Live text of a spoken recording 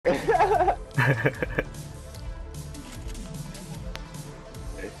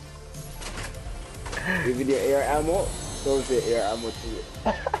Even the air ammo, throws the air ammo to it.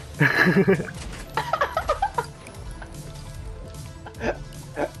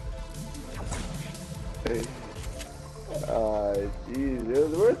 Jeez, it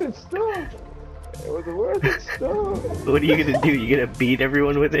was worth it still. It was worth it still. What are you gonna do? You gonna beat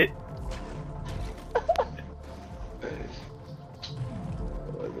everyone with it? It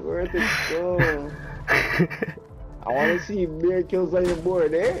was worth it still. I want to see mere kills on your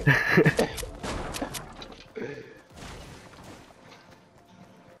board, eh?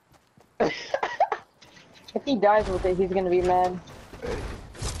 If he dies with it, he's gonna be mad.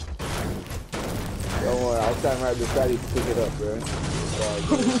 Don't worry, I'll stand right beside you to pick it up, bro.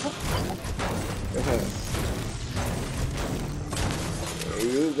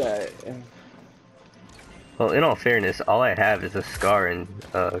 Use that. Well, in all fairness, all I have is a scar and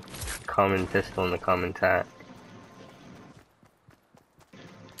a common pistol and a common tack.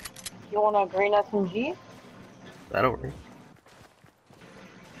 You want a green SMG? That'll work.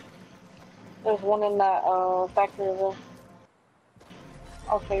 There's one in that factory over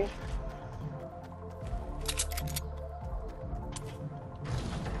there. Okay.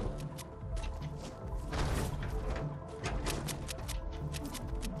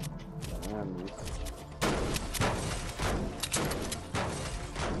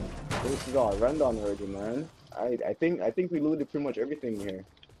 This is all rundown already, man. I think we looted pretty much everything here.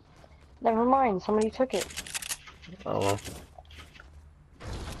 Never mind, somebody took it. Oh well.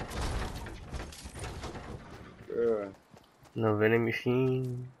 Yeah. No vending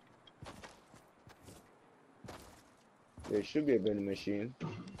machine. There should be a vending machine.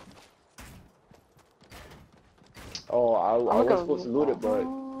 Oh, I was supposed to loot it, but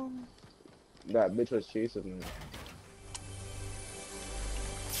that bitch was chasing me.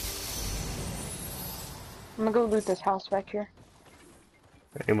 I'm gonna go loot this house back here.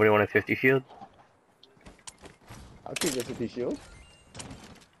 Anybody want a 50 shield? I'll keep the 50 shield.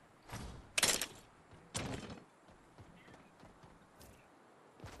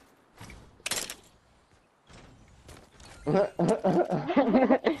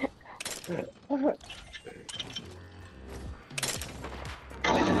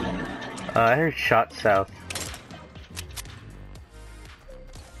 I heard shot south.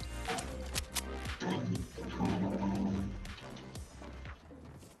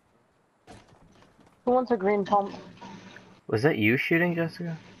 Who wants a green pump? Was that you shooting,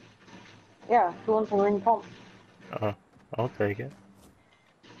 Jessica? Yeah, who wants a green pump? Oh, I'll take it.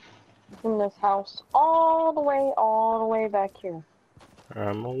 It's in this house. All the way back here.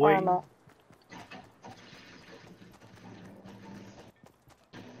 I'm away. I'm at.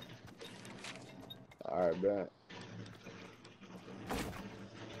 Alright, bet.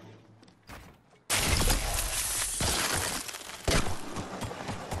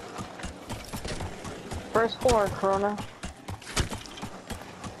 First floor, Corona.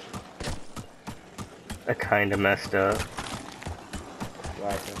 I kinda messed up.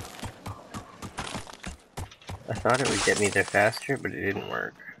 Lacking. I thought it would get me there faster, but it didn't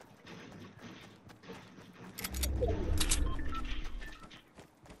work.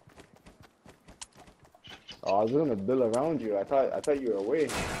 Oh, I was gonna build around you. I thought you were away.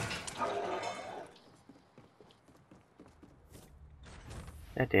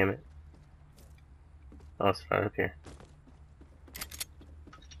 God damn it. Oh, it's right up here.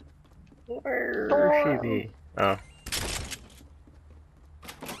 Where should she be? Oh.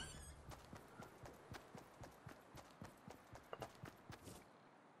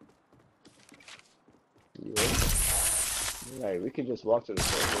 Yeah. Right, we could just walk to the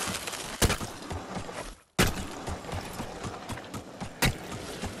surface.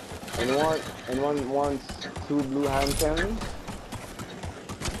 Anyone wants 2 blue hand cannons?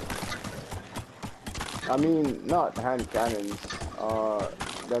 I mean, not hand cannons,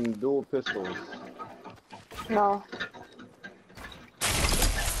 them dual pistols. No.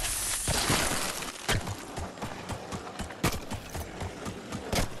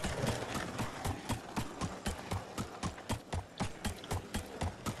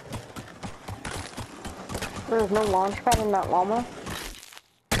 There's no launch pad in that llama?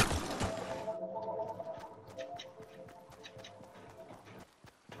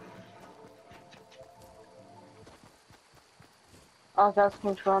 I was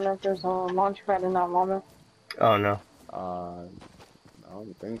asking Toronto if there's a launch pad in that llama. Oh no. I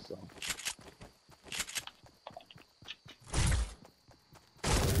don't think so.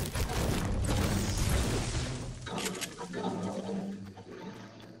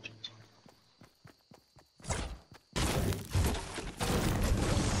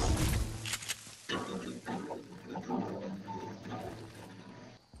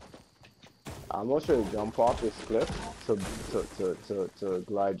 I'm not sure to jump off this cliff to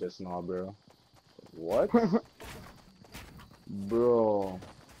glide just now, bro. What? Bro.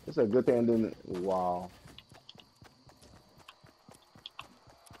 It's a good thing I didn't. Wow.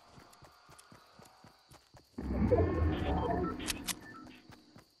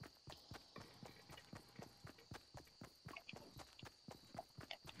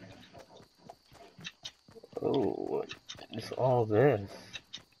 Oh, what is all this?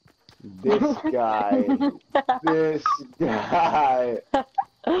 This guy. This guy.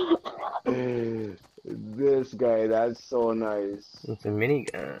 This guy. That's so nice. It's a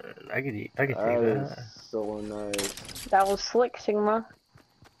minigun. I could take That is that. so nice. That was slick, Sigma.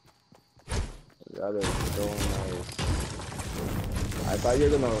 That is so nice. I thought you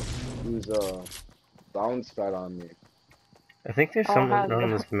were gonna use a bounce pad on me. I think there's I'll someone have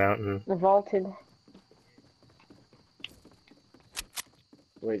on the- this mountain. The vaulted.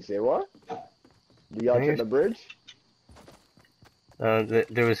 Wait, say what? Did y'all check the bridge?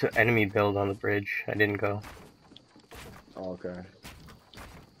 There was an enemy build on the bridge. I didn't go. Oh, okay.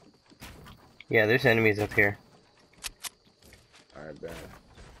 Yeah, there's enemies up here. Alright, bad.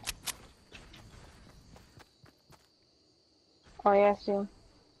 Oh yeah, I see him.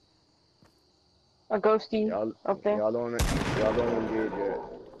 A ghosty Y'all up there. don't engage yet.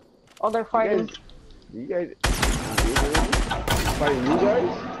 Oh, they're fighting. You guys fighting you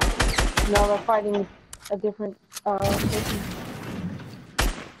guys? No, they're fighting a different person.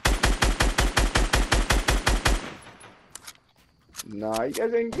 Nah, you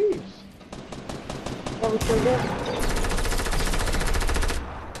guys engaged. Yeah, we sure did.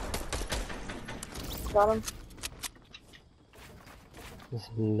 Got him. There's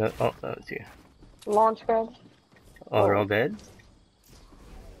no. Oh, that's you. Launch pad. Oh, they're all dead?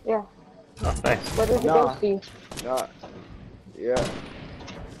 Yeah. Oh, nice. But there's a Nah. ghosty. Nah. Yeah.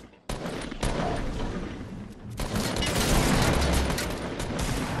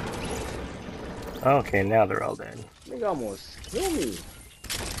 Okay, now they're all dead. Nigga almost killed me.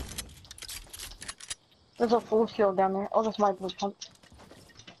 There's a full shield down there. Oh, that's my blue pump.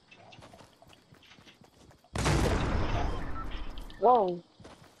 Whoa.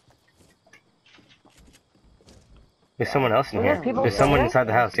 There's someone else in Are here. there people There's someone there? inside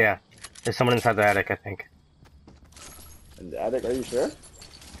the house, yeah. There's someone inside the attic, I think. In the attic, are you sure?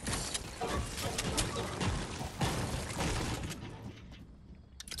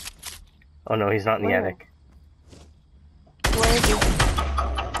 Oh no, he's not in the Where? attic. Where is he?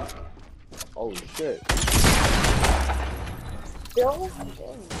 Oh shit. Bill?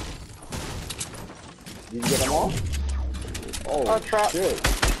 Did you get them all? Oh, Oh, trap. shit.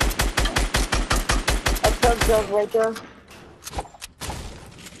 A tug jug right there.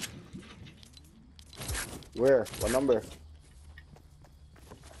 Where? What number?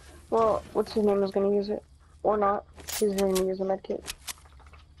 Well, what's his name is gonna use it. Or not. He's gonna use a medkit.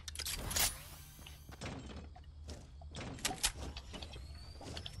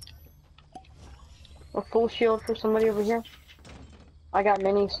 A full shield for somebody over here. I got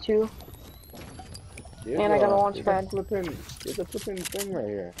minis too. And I got a launch pad. There's a flipping thing right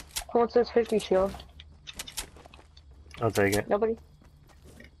here. Who wants this 50 shield? I'll take it. Nobody?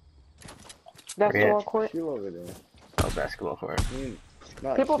 Basketball court. Shield over there. Oh, basketball court. I mean,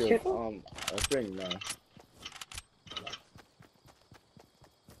 not People shield, shooting? a thing, no.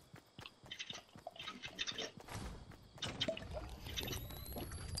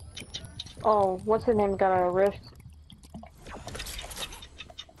 Oh, what's his name? Got a rift.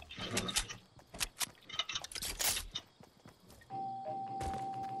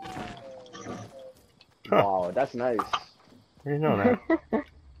 Huh. Wow, that's nice. I didn't know that.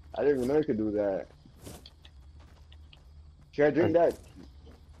 I didn't even know you could do that. Should I drink that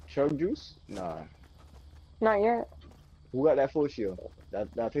chug juice? Nah. Not yet. Who got that full shield? That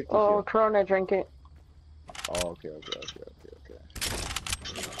 50 Oh, shield? Corona drink it. Oh, okay.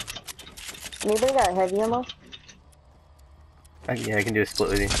 Anybody got heavy ammo? Yeah, I can do a split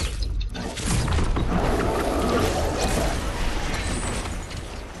with you.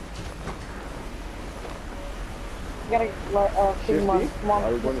 You gotta let few more.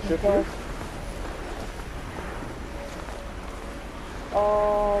 Are we going to shift guys. you?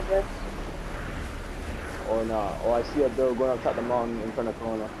 Oh, this. Or not? Oh, I see a bill going up top the mountain in front of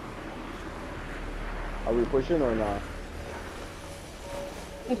Corona. Are we pushing or not?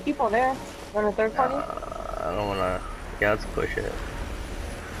 There's people there. On a third party? I don't wanna. Yeah, let's push it.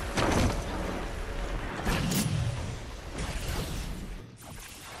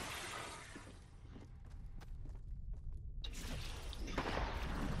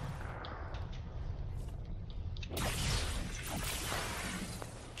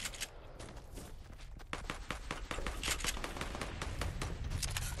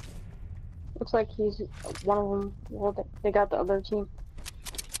 looks like he's one of them. Well, they got the other team.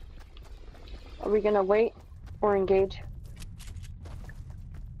 Are we gonna wait or engage?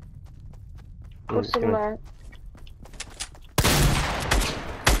 I'm just gonna...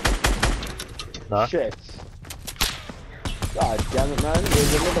 Knock. Shit. God damn it, man.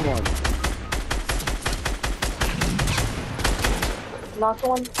 There's another one. Knocked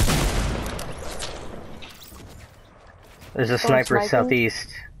one. There's a sniper sniping? southeast.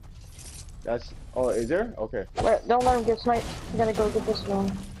 That's. Oh, is there? Okay. Wait, don't let him get sniped. We gotta go get this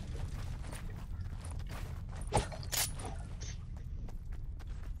one.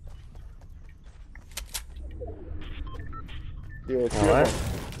 There are three What? of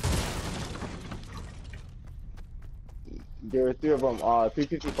them. There are three of them.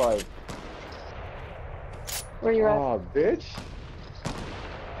 355. Where you at? Oh, bitch.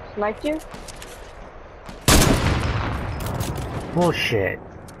 Sniped you? Bullshit.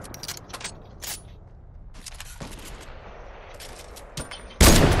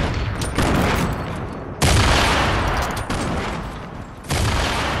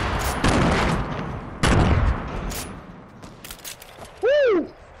 Woo!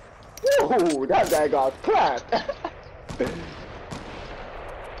 Woo! That guy got clapped.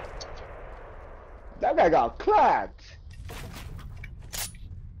 That guy got clapped.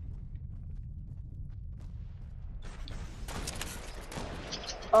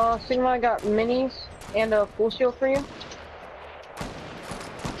 Sigma, I got minis and a full shield for you.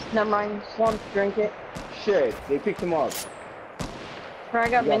 Never mind, Swamp, drink it. Shit, they picked him up. Here, I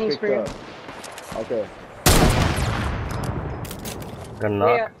got He got minis picked for you. up. Okay. Gonna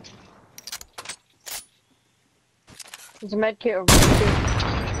knock. Yeah. There's a med kit over there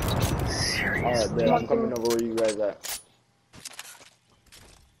too. Seriously. Alright, man, I'm coming over where you guys at.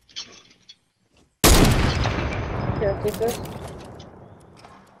 Here, take this.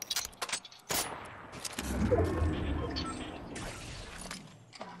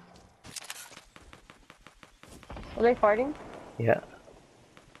 Are they fighting? Yeah.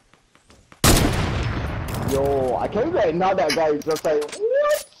 Yo, I can't believe now that guy is just like,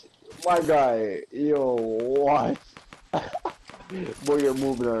 what? My guy, yo, what? Boy, you're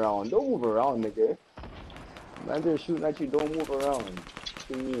moving around. Don't move around, nigga. Man, they're shooting at you, don't move around. What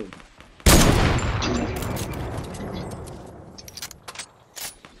do you mean?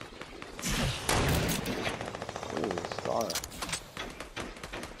 Ooh, star.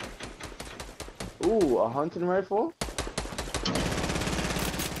 Ooh, a hunting rifle?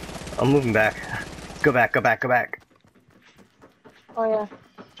 I'm moving back. Go back, go back, go back. Oh yeah.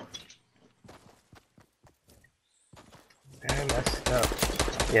 I messed up.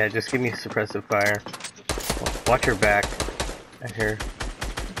 Yeah, just give me suppressive fire. Watch your back. I hear.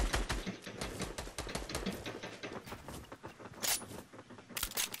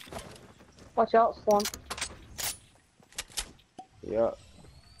 Watch out, Swamp. Yeah.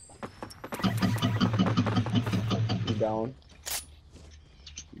 You down.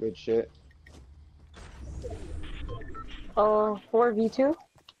 Good shit. 4v2?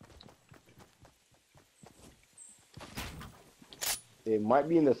 It might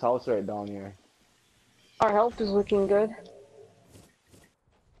be in this house right down here. Our health is looking good.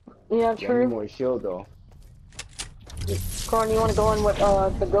 Yeah, Yeah, I need true. more shield though. Corn, you wanna go in with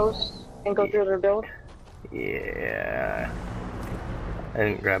the ghosts and go through their build? Yeah. I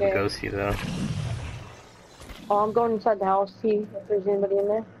didn't grab Okay. a ghosty though. Oh, I'm going inside the house, see if there's anybody in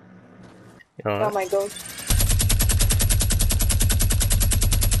there. You know Got what? my ghost.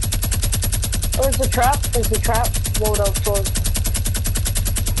 Oh, there's a trap. There's a trap. Load up close.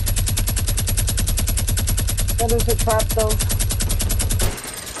 Yeah, there's a trap though.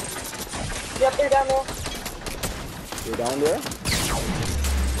 Yep, they're down there. You're down there?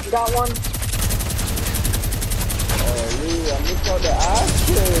 Got one. Oh, yeah, I missed out the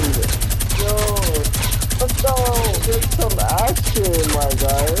action. Yo, Let's go. get some action, my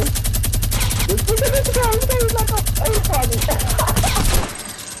guy.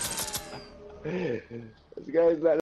 This guy is like